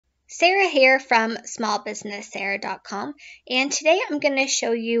Sarah here from smallbusinesssarah.com, and today I'm going to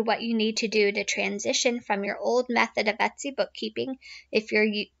show you what you need to do to transition from your old method of Etsy bookkeeping, if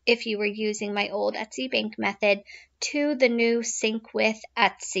you were using my old Etsy bank method, to the new Sync with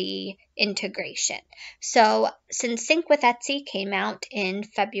Etsy integration. So since Sync with Etsy came out in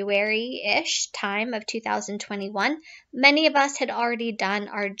February-ish time of 2021, many of us had already done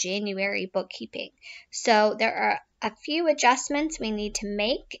our January bookkeeping. So there are a few adjustments we need to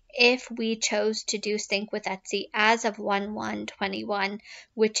make if we chose to do Sync with Etsy as of 1/1/21,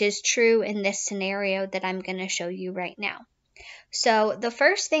 which is true in this scenario that I'm going to show you right now. So the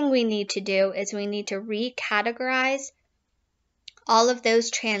first thing we need to do is we need to recategorize all of those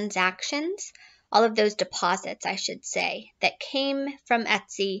transactions, all of those deposits, I should say, that came from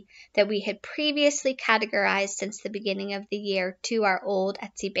Etsy that we had previously categorized since the beginning of the year to our old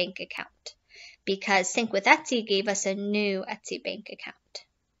Etsy bank account, because Sync with Etsy gave us a new Etsy bank account.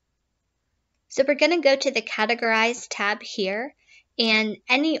 So we're going to go to the Categorize tab here, and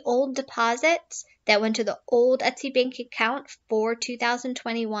any old deposits that went to the old Etsy bank account for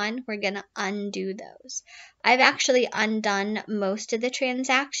 2021, we're going to undo those. I've actually undone most of the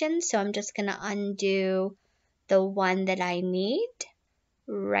transactions, so I'm just going to undo the one that I need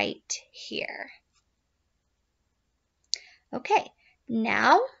right here. Okay,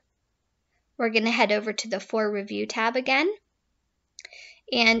 now we're going to head over to the For Review tab again.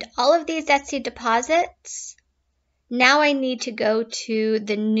 And all of these Etsy deposits, now I need to go to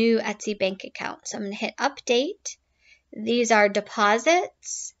the new Etsy bank account. So I'm going to hit Update. These are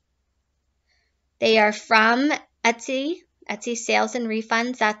deposits. They are from Etsy Sales and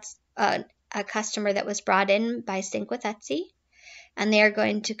Refunds. That's a customer that was brought in by Sync with Etsy. And they are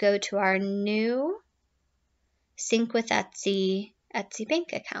going to go to our new Sync with Etsy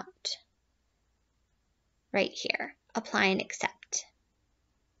bank account. Right here, Apply and Accept.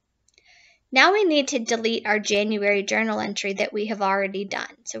 Now we need to delete our January journal entry that we have already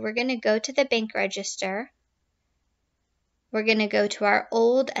done. So we're going to go to the bank register. We're going to go to our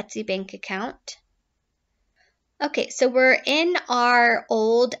old Etsy bank account. Okay, so we're in our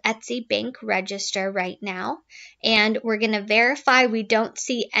old Etsy bank register right now, and we're going to verify we don't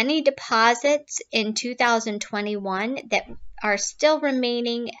see any deposits in 2021 that are still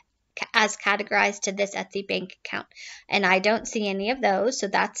remaining as categorized to this Etsy bank account. And I don't see any of those, so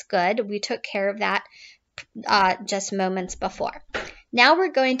that's good. We took care of that just moments before. Now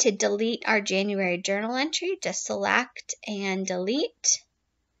we're going to delete our January journal entry. Just select and delete.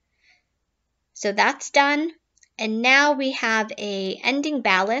 So that's done. And now we have an ending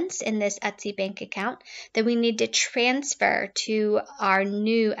balance in this Etsy bank account that we need to transfer to our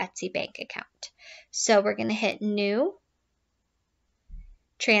new Etsy bank account. So we're going to hit New,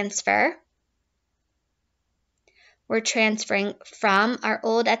 Transfer. We're transferring from our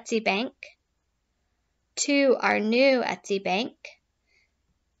old Etsy bank to our new Etsy bank.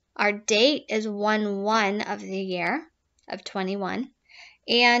 Our date is 1/1 of the year of 21,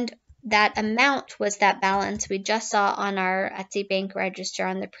 and that amount was that balance we just saw on our Etsy bank register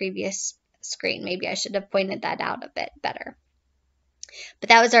on the previous screen. Maybe I should have pointed that out a bit better. But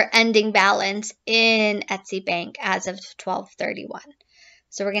that was our ending balance in Etsy bank as of 12/31.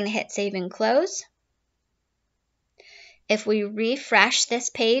 So we're going to hit Save and Close. If we refresh this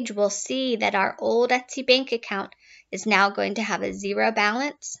page, we'll see that our old Etsy bank account is now going to have a zero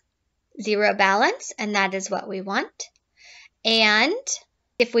balance, and that is what we want. And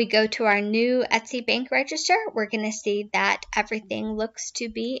if we go to our new Etsy bank register, we're going to see that everything looks to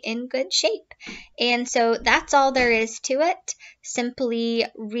be in good shape. And so that's all there is to it. Simply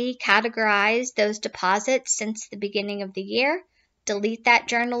recategorize those deposits since the beginning of the year, delete that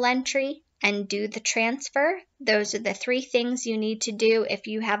journal entry, and do the transfer. Those are the three things you need to do if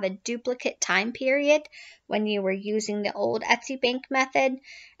you have a duplicate time period when you were using the old Etsy bank method,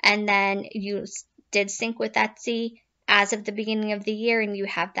 and then you did Sync with Etsy as of the beginning of the year and you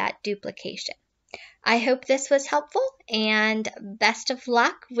have that duplication. I hope this was helpful, and best of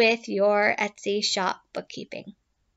luck with your Etsy shop bookkeeping.